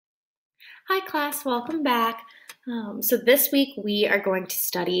Hi class, welcome back. So this week we are going to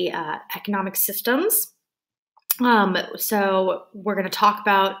study economic systems. So we're going to talk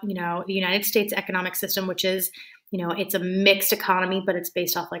about, the United States economic system, which is, it's a mixed economy, but it's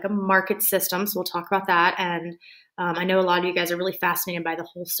based off like a market system. So we'll talk about that. And I know a lot of you guys are really fascinated by the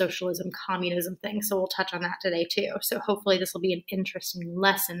whole socialism, communism thing. So we'll touch on that today too. So hopefully this will be an interesting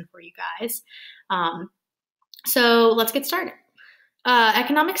lesson for you guys. So let's get started.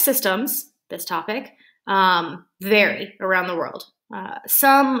 Economic systems, this topic, vary around the world.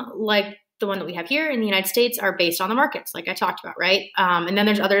 Some, like the one that we have here in the United States, are based on the markets, like I talked about, right? And then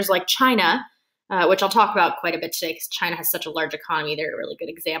there's others like China, which I'll talk about quite a bit today because China has such a large economy. They're a really good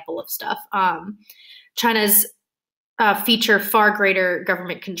example of stuff. China's feature far greater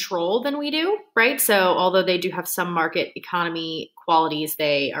government control than we do, right? So although they do have some market economy qualities,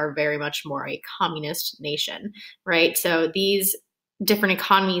 they are very much more a communist nation, right? So these different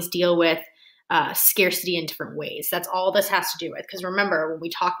economies deal with scarcity in different ways. That's all this has to do with. Because remember, when we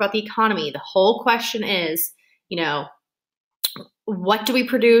talk about the economy, the whole question is, what do we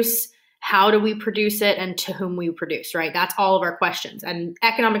produce? How do we produce it? And to whom we produce, right? That's all of our questions. And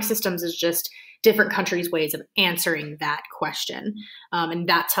economic systems is just different countries' ways of answering that question. And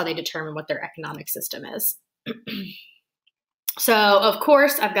that's how they determine what their economic system is. So, of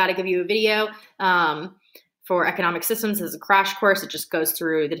course, I've got to give you a video for economic systems. As a crash course. It just goes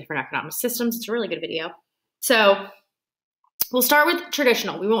through the different economic systems. It's a really good video. So we'll start with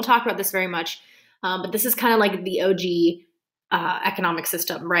traditional. We won't talk about this very much, but this is kind of like the OG economic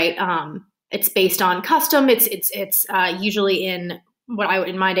system, right? It's based on custom. It's usually in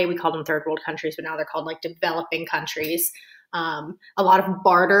in my day we called them third world countries, but now they're called like developing countries. A lot of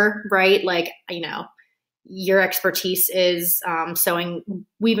barter, right? Like, your expertise is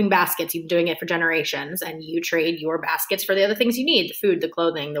weaving baskets. You've been doing it for generations, and you trade your baskets for the other things you need, the food, the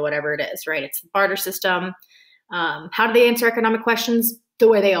clothing, the whatever it is, right? It's a barter system. How do they answer economic questions? The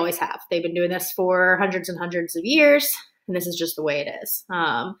way they always have. They've been doing this for hundreds and hundreds of years, and this is just the way it is.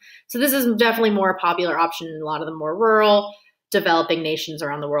 So this is definitely more a popular option in a lot of the more rural, developing nations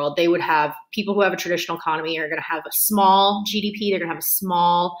around the world. They would have people who have a traditional economy are going to have a small GDP. They're going to have a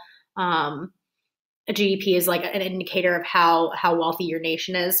small a GDP is like an indicator of how wealthy your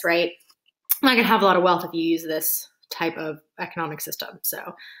nation is, right? You're not going to have a lot of wealth if you use this type of economic system. So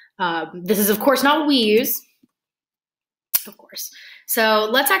this is, of course, not what we use, of course. So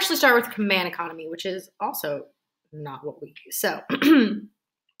let's actually start with command economy, which is also not what we use. So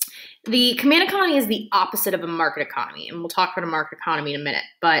the command economy is the opposite of a market economy, and we'll talk about a market economy in a minute.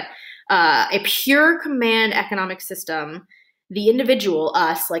 But a pure command economic system, the individual,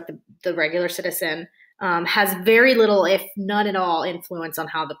 us, like the regular citizen, has very little, if none at all, influence on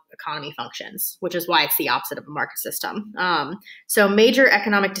how the economy functions, which is why it's the opposite of a market system. So major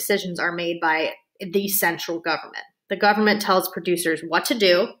economic decisions are made by the central government. The government tells producers what to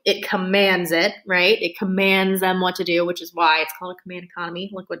do. It commands it, right? It commands them what to do, which is why it's called a command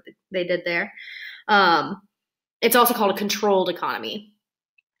economy. Look what they did there. It's also called a controlled economy.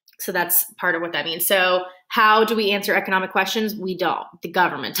 So that's part of what that means. So how do we answer economic questions? We don't. The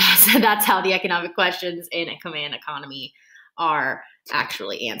government does. That's how the economic questions in a command economy are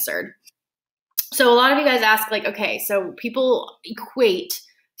actually answered. So a lot of you guys ask, like, okay, so people equate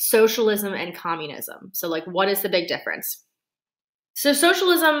socialism and communism. So like, what is the big difference? So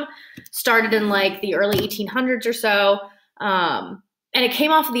socialism started in like the early 1800s or so. And it came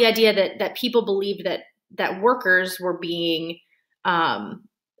off of the idea that people believed that workers were being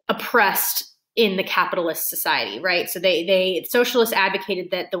oppressed in the capitalist society, right? So they socialists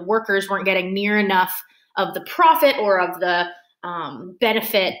advocated that the workers weren't getting near enough of the profit or of the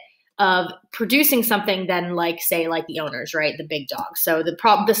benefit of producing something than like, say, like the owners, right? The big dogs. So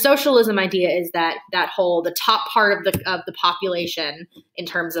the socialism idea is that the top part of the population in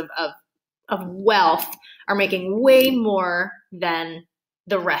terms of wealth are making way more than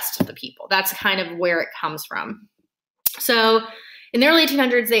the rest of the people. That's kind of where it comes from. So in the early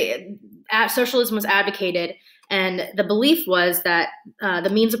 1800s, socialism was advocated, and the belief was that the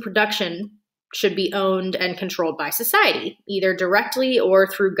means of production should be owned and controlled by society, either directly or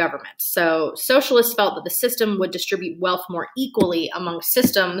through governments. So socialists felt that the system would distribute wealth more equally among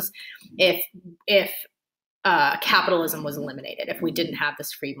systems if capitalism was eliminated, if we didn't have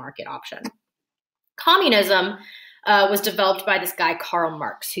this free market option. Communism was developed by this guy, Karl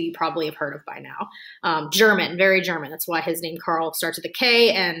Marx, who you probably have heard of by now. German, very German. That's why his name Karl starts with a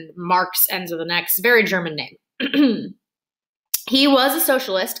K and Marx ends with an X. Very German name. He was a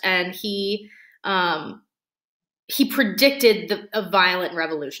socialist, and he he predicted a violent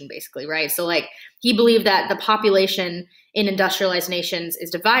revolution, basically, right? So like he believed that the population in industrialized nations is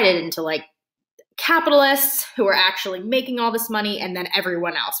divided into like capitalists who are actually making all this money, and then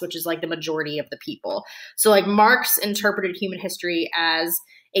everyone else, which is like the majority of the people. So like Marx interpreted human history as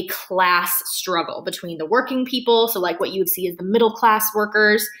a class struggle between the working people, so like what you would see as the middle class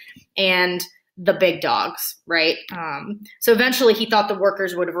workers, and the big dogs, right? So eventually he thought the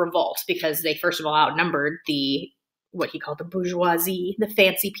workers would revolt because they first of all outnumbered what he called the bourgeoisie, the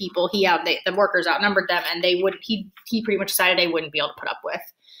fancy people. The workers outnumbered them, and he pretty much decided they wouldn't be able to put up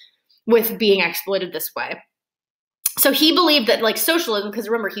with being exploited this way. So he believed that like socialism, because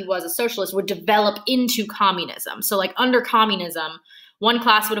remember he was a socialist, would develop into communism. So like under communism, one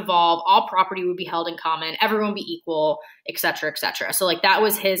class would evolve, all property would be held in common, everyone would be equal, et cetera, et cetera. So like that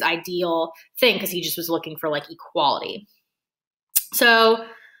was his ideal thing because he just was looking for like equality. So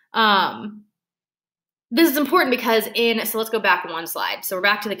this is important because so let's go back one slide. So we're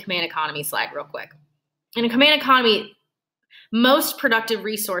back to the command economy slide real quick. In a command economy, most productive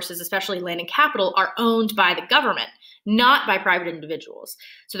resources, especially land and capital, are owned by the government, not by private individuals.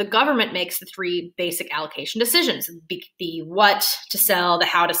 So the government makes the three basic allocation decisions, the what to sell, the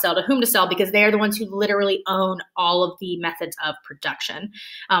how to sell, to whom to sell, because they are the ones who literally own all of the methods of production.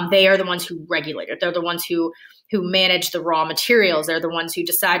 They are the ones who regulate it. They're the ones who manage the raw materials. They're the ones who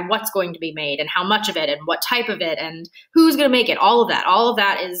decide what's going to be made and how much of it and what type of it and who's going to make it. All of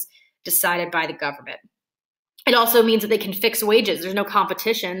that is decided by the government. It also means that they can fix wages. There's no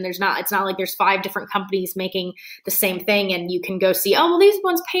competition. It's not like there's 5 different companies making the same thing and you can go see, oh, well, these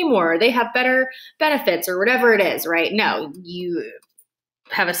ones pay more. They have better benefits or whatever it is, right? No, you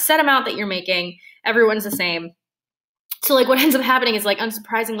have a set amount that you're making. Everyone's the same. So like what ends up happening is like,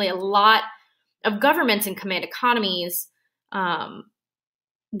 unsurprisingly, a lot of governments and command economies,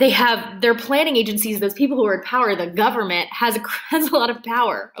 their planning agencies, those people who are in power, the government has a lot of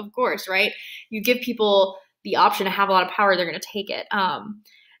power, of course, right? You give people the option to have a lot of power, they're going to take it.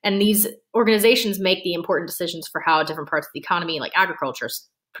 And these organizations make the important decisions for how different parts of the economy, like agriculture,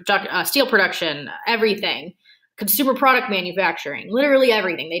 steel production, everything, consumer product manufacturing, literally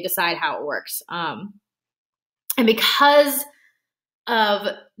everything, they decide how it works. And because of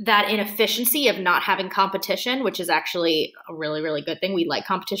that inefficiency of not having competition, which is actually a really, really good thing. We like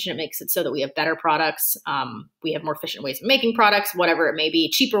competition. It makes it so that we have better products. We have more efficient ways of making products, whatever it may be,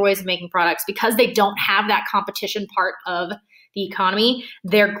 cheaper ways of making products. Because they don't have that competition part of the economy,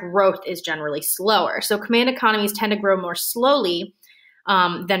 their growth is generally slower. So command economies tend to grow more slowly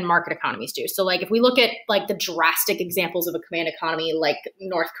than market economies do. So like if we look at like the drastic examples of a command economy like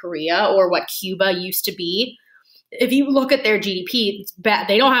North Korea or what Cuba used to be, if you look at their GDP, it's bad.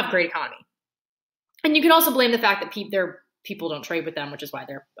 They don't have a great economy. And you can also blame the fact that their people don't trade with them, which is why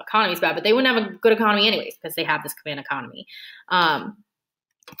their economy is bad. But they wouldn't have a good economy anyways because they have this command economy.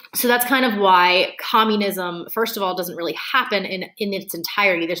 So that's kind of why communism, first of all, doesn't really happen in its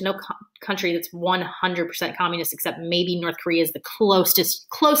entirety. There's no country that's 100% communist except maybe North Korea is the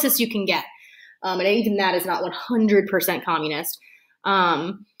closest you can get. And even that is not 100% communist.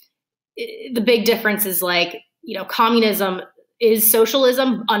 The big difference is like, communism is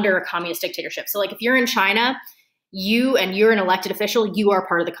socialism under a communist dictatorship. So like if you're in China, you're an elected official, you are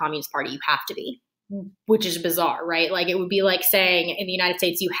part of the Communist Party. You have to be, which is bizarre, right? Like it would be like saying in the United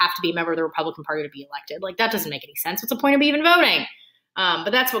States, you have to be a member of the Republican Party to be elected. Like that doesn't make any sense. What's the point of even voting? But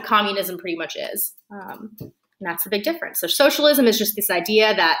that's what communism pretty much is. And that's the big difference. So socialism is just this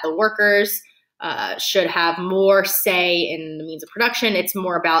idea that the workers should have more say in the means of production. It's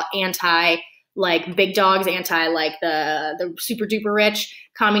more about like big dogs, like the super duper rich.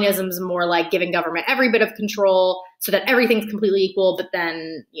 Communism is more like giving government every bit of control so that everything's completely equal, but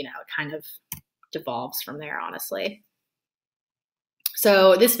then, it kind of devolves from there, honestly.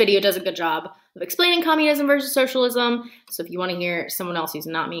 So this video does a good job of explaining communism versus socialism. So if you want to hear someone else who's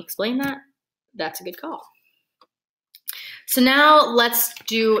not me explain that, that's a good call. So now let's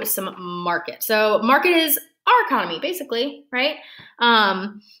do some market. So market is our economy, basically, right?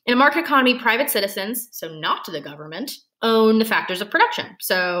 In a market economy, private citizens, so not the government, own the factors of production.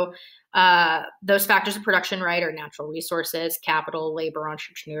 So those factors of production, right, are natural resources, capital, labor,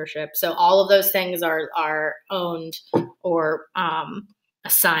 entrepreneurship. So all of those things are owned or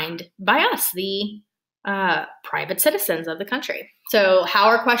assigned by us, the private citizens of the country. So how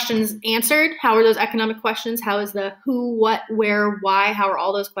are questions answered? How are those economic questions? How is the who, what, where, why? How are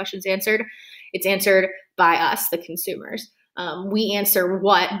all those questions answered? It's answered by us, the consumers. We answer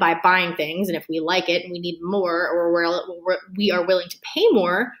what by buying things, and if we like it and we need more, or we are willing to pay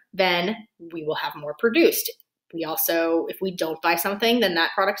more, then we will have more produced. we also, if we don't buy something, then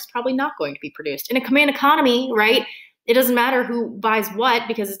that product is probably not going to be produced. In a command economy, right, it doesn't matter who buys what,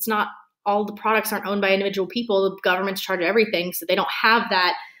 because it's not, all the products aren't owned by individual people. The government's charge of everything. So they don't have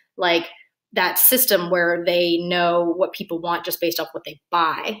that, like, that system where they know what people want just based off what they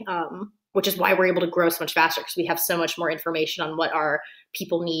buy, which is why we're able to grow so much faster, because we have so much more information on what our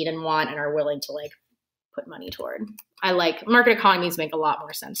people need and want and are willing to like put money toward. I like market economies, make a lot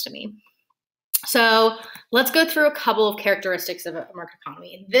more sense to me. So let's go through a couple of characteristics of a market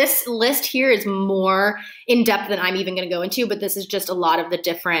economy. This list here is more in depth than I'm even going to go into, but this is just a lot of the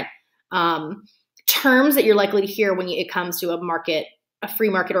different terms that you're likely to hear when it comes to a market, a free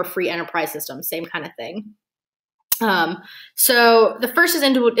market or free enterprise system, same kind of thing. So the first is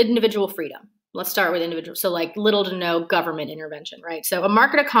individual freedom. Let's start with individual. So like little to no government intervention, right? So a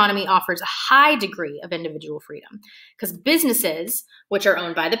market economy offers a high degree of individual freedom because businesses, which are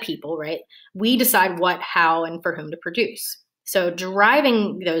owned by the people, right? We decide what, how, and for whom to produce. So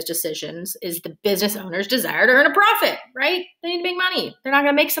driving those decisions is the business owner's desire to earn a profit, right? They need to make money. They're not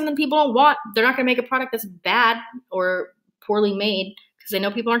going to make something people don't want. They're not going to make a product that's bad or poorly made because they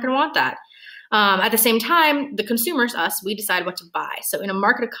know people aren't going to want that. At the same time, the consumers, us, we decide what to buy. So in a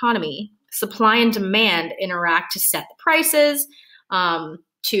market economy, supply and demand interact to set the prices, and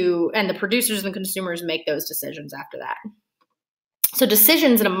the producers and the consumers make those decisions after that. So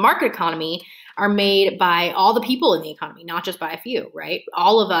decisions in a market economy are made by all the people in the economy, not just by a few, right?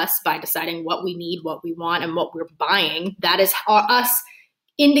 All of us, by deciding what we need, what we want, and what we're buying, that is us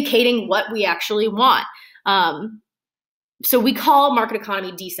indicating what we actually want. So we call market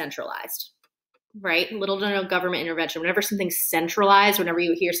economy decentralized. Right? Little to no government intervention. Whenever something's centralized, whenever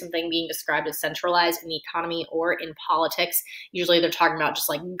you hear something being described as centralized in the economy or in politics, usually they're talking about just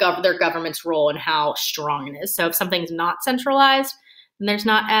like their government's role and how strong it is. So if something's not centralized, then there's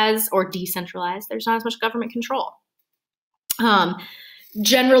not as, or decentralized, there's not as much government control.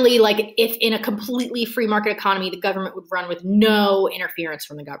 Generally, like if in a completely free market economy, the government would run with no interference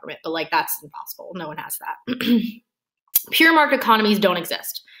from the government, but like that's impossible. No one has that. Pure market economies don't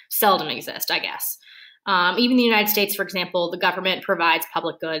exist. Seldom exist, I guess. Even the United States, for example, the government provides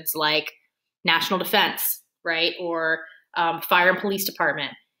public goods like national defense, right? Or fire and police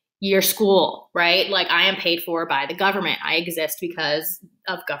department, your school, right? Like I am paid for by the government. I exist because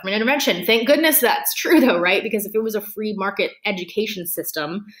of government intervention. Thank goodness that's true though, right? Because if it was a free market education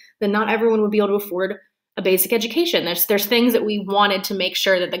system, then not everyone would be able to afford a basic education. There's things that we wanted to make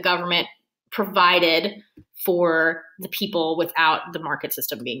sure that the government provided for the people without the market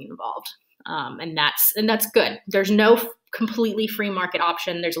system being involved. And that's good. There's no completely free market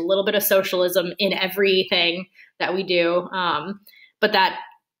option. There's a little bit of socialism in everything that we do. But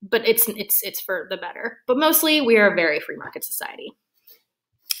it's for the better. But mostly we are a very free market society.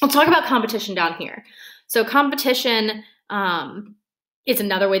 I'll talk about competition down here. So competition is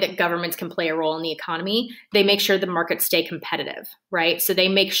another way that governments can play a role in the economy. They make sure the markets stay competitive, right? So they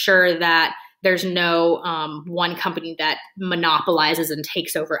make sure that there's no one company that monopolizes and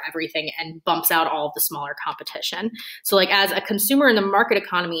takes over everything and bumps out all of the smaller competition. So like as a consumer in the market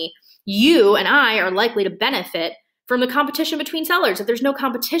economy, you and I are likely to benefit from the competition between sellers. If there's no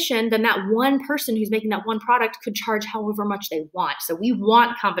competition, then that one person who's making that one product could charge however much they want. So we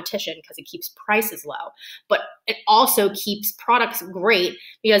want competition because it keeps prices low, but it also keeps products great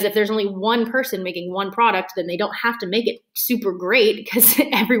because if there's only one person making one product, then they don't have to make it super great because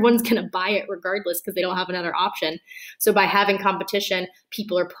everyone's going to buy it regardless because they don't have another option. So by having competition,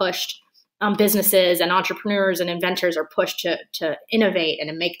 people are pushed. Businesses and entrepreneurs and inventors are pushed to innovate and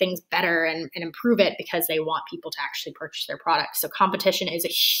to make things better and improve it because they want people to actually purchase their products. So competition is a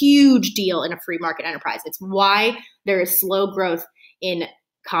huge deal in a free market enterprise. It's why there is slow growth in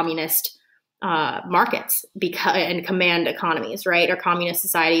communist markets and command economies, right? Or communist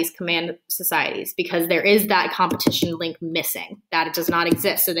societies, command societies, because there is that competition link missing, that it does not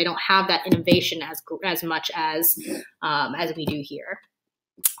exist. So they don't have that innovation as much as we do here.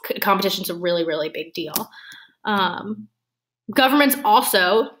 Competition is a really, really big deal. Governments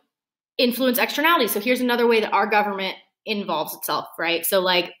also influence externalities. So here's another way that our government involves itself, right? So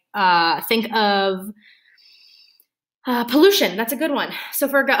like think of pollution. That's a good one. So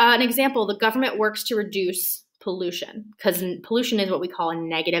for an example, the government works to reduce pollution because pollution is what we call a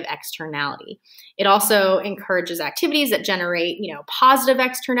negative externality. It also encourages activities that generate, positive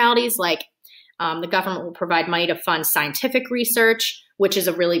externalities like the government will provide money to fund scientific research, which is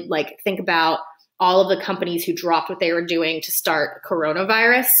a really think about all of the companies who dropped what they were doing to start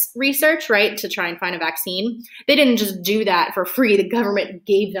coronavirus research, right? To try and find a vaccine. They didn't just do that for free. The government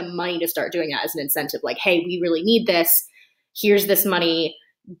gave them money to start doing that as an incentive. Like, hey, we really need this. Here's this money.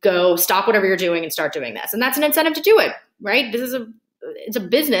 go stop whatever you're doing and start doing this. And that's an incentive to do it, right? It's a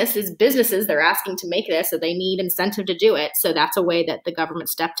business. It's businesses. They're asking to make this, so they need incentive to do it. So that's a way that the government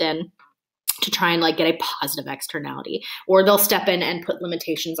stepped in to try and like get a positive externality, or they'll step in and put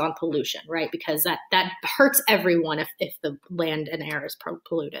limitations on pollution, right? Because that hurts everyone if the land and air is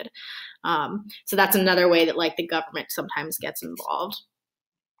polluted. So that's another way that like the government sometimes gets involved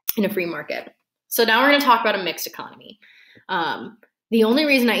in a free market. So now we're going to talk about a mixed economy. The only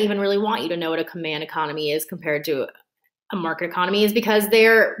reason I even really want you to know what a command economy is compared to a market economy is because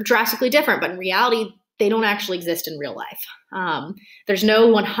they're drastically different, but in reality, they don't actually exist in real life. There's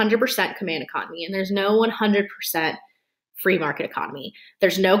no 100% command economy, and there's no 100% free market economy.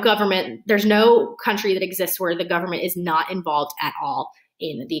 There's no government, there's no country that exists where the government is not involved at all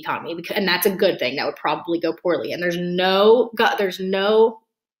in the economy, and that's a good thing. That would probably go poorly. And there's no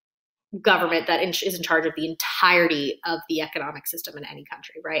government that is in charge of the entirety of the economic system in any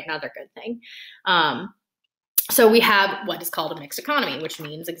country, right? Another good thing. So we have what is called a mixed economy, which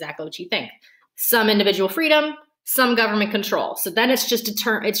means exactly what you think. Some individual freedom, some government control. So then it's just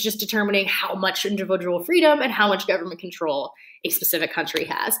determining how much individual freedom and how much government control a specific country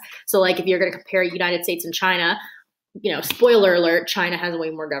has. So like if you're going to compare United States and China, spoiler alert, China has way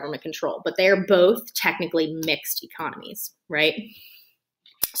more government control, but they are both technically mixed economies, right?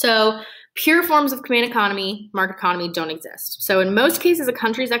 So pure forms of command economy, market economy don't exist. So in most cases, a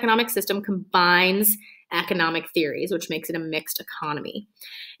country's economic system combines economic theories, which makes it a mixed economy.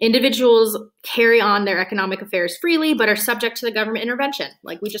 Individuals carry on their economic affairs freely, but are subject to the government intervention,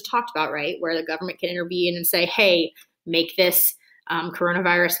 like we just talked about, right? Where the government can intervene and say, hey, make this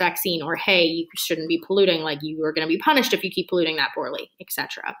coronavirus vaccine, or hey, you shouldn't be polluting, like you are going to be punished if you keep polluting that poorly,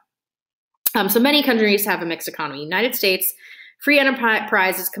 etc. So many countries have a mixed economy. United States, free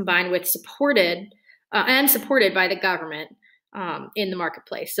enterprise is combined with supported by the government in the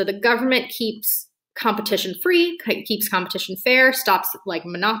marketplace. So the government keeps competition free, keeps competition fair, stops like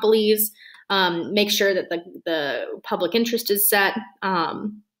monopolies, makes sure that the public interest is set.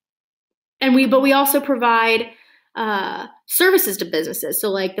 But we also provide services to businesses. So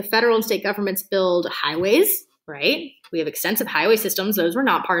like the federal and state governments build highways, right? We have extensive highway systems. Those were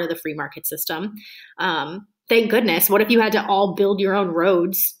not part of the free market system. Thank goodness. What if you had to all build your own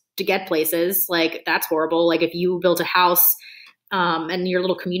roads to get places? Like that's horrible. Like if you built a house and your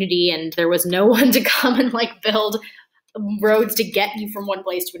little community and there was no one to come and like build roads to get you from one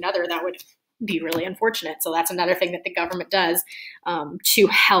place to another, that would be really unfortunate. So that's another thing that the government does to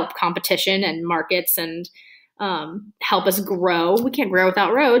help competition and markets and help us grow. We can't grow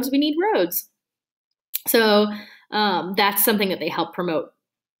without roads. We need roads. So that's something that they help promote,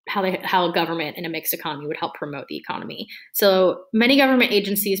 how a government in a mixed economy would help promote the economy. So many government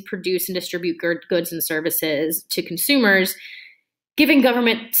agencies produce and distribute goods and services to consumers, giving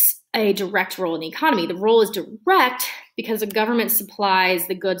governments a direct role in the economy. The role is direct because the government supplies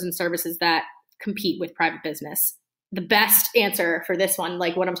the goods and services that compete with private business. The best answer for this one,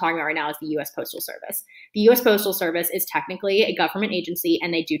 like what I'm talking about right now, is the U.S. Postal Service. The U.S. Postal Service is technically a government agency,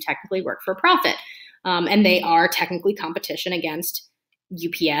 and they do technically work for profit. And they are technically competition against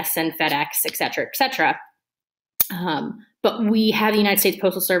UPS and FedEx, et cetera, et cetera. But we have the United States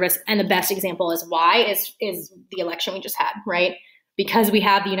Postal Service, and the best example is the election we just had, right? Because we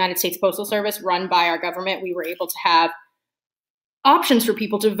have the United States Postal Service run by our government, we were able to have options for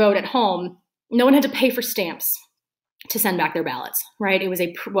people to vote at home. No one had to pay for stamps to send back their ballots, right? It was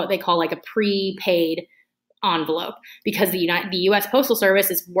what they call like a prepaid envelope, because the U.S. Postal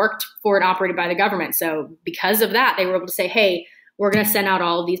Service is worked for and operated by the government. So because of that, they were able to say, hey, we're going to send out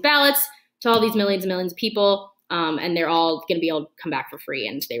all of these ballots to all these millions and millions of people, and they're all going to be able to come back for free.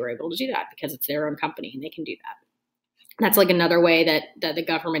 And they were able to do that because it's their own company and they can do that. That's like another way that the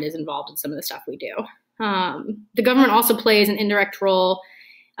government is involved in some of the stuff we do. The government also plays an indirect role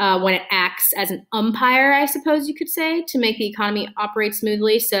when it acts as an umpire, I suppose you could say, to make the economy operate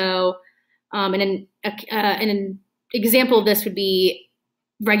smoothly. So an example of this would be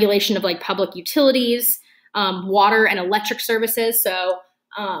regulation of like public utilities, water and electric services. So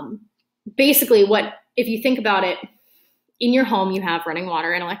basically if you think about it, in your home, you have running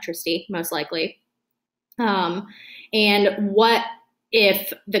water and electricity, most likely. And what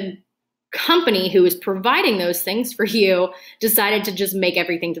if the company who is providing those things for you decided to just make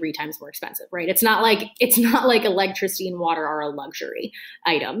everything 3 times more expensive, right? It's not like electricity and water are a luxury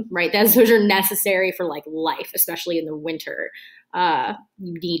item, right? Those are necessary for like life, especially in the winter. You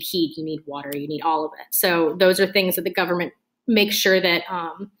need heat, you need water, you need all of it. So those are things that the government makes sure that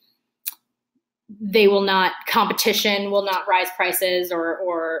competition will not rise prices,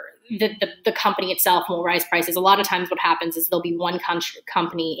 or the company itself will rise prices. A lot of times what happens is there'll be one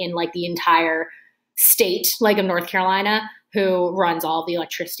company in like the entire state, like of North Carolina, who runs all the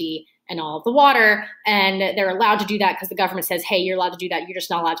electricity and all of the water. And they're allowed to do that because the government says, hey, you're allowed to do that. You're just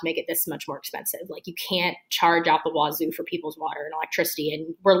not allowed to make it this much more expensive. Like you can't charge out the wazoo for people's water and electricity.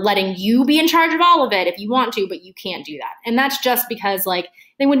 And we're letting you be in charge of all of it if you want to, but you can't do that. And that's just because like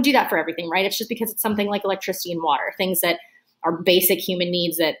they wouldn't do that for everything, right? It's just because it's something like electricity and water, things that are basic human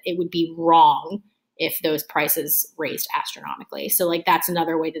needs that it would be wrong if those prices raised astronomically. So like that's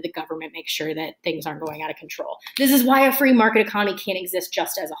another way that the government makes sure that things aren't going out of control. This is why a free market economy can't exist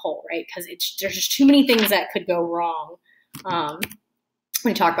just as a whole, right? Because there's just too many things that could go wrong when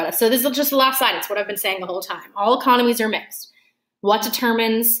we talk about it. So this is just the last slide. It's what I've been saying the whole time. All economies are mixed. What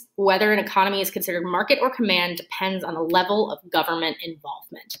determines whether an economy is considered market or command depends on the level of government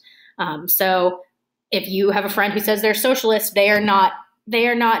involvement. So if you have a friend who says they're socialist, they are not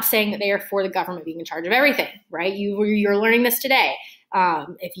saying that they are for the government being in charge of everything, right? You're learning this today.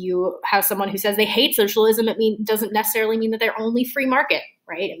 If you have someone who says they hate socialism, doesn't necessarily mean that they're only free market,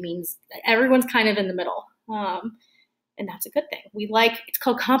 right? It means that everyone's kind of in the middle. And that's a good thing. It's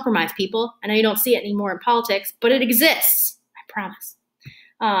called compromise, people. I know you don't see it anymore in politics, but it exists. I promise.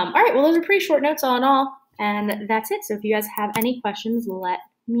 All right, well, those are pretty short notes all in all. And that's it. So if you guys have any questions, let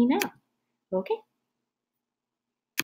me know. Okay.